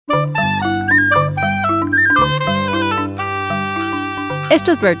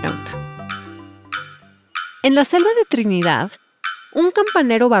Esto es BirdNote. En la selva de Trinidad, un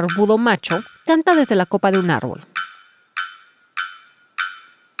campanero barbudo macho canta desde la copa de un árbol.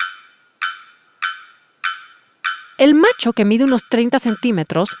 El macho, que mide unos 30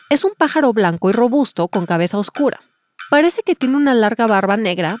 centímetros, es un pájaro blanco y robusto con cabeza oscura. Parece que tiene una larga barba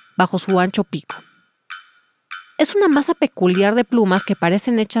negra bajo su ancho pico. Es una masa peculiar de plumas que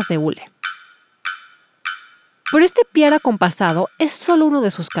parecen hechas de hule. Pero este piar acompasado es solo uno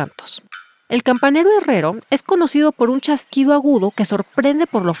de sus cantos. El campanero herrero es conocido por un chasquido agudo que sorprende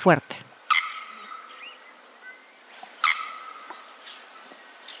por lo fuerte.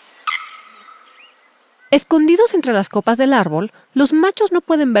 Escondidos entre las copas del árbol, los machos no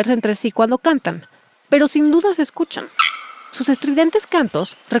pueden verse entre sí cuando cantan, pero sin duda se escuchan. Sus estridentes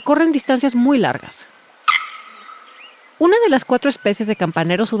cantos recorren distancias muy largas. Una de las 4 especies de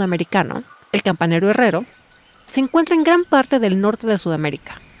campanero sudamericano, el campanero herrero, se encuentra en gran parte del norte de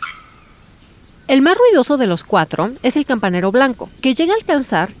Sudamérica. El más ruidoso de los 4 es el campanero blanco, que llega a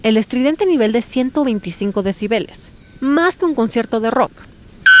alcanzar el estridente nivel de 125 decibeles, más que un concierto de rock.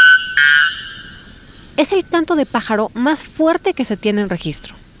 Es el canto de pájaro más fuerte que se tiene en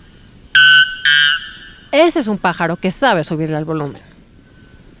registro. Ese es un pájaro que sabe subirle al volumen.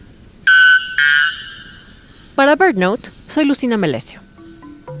 Para BirdNote, soy Lucina Melesio.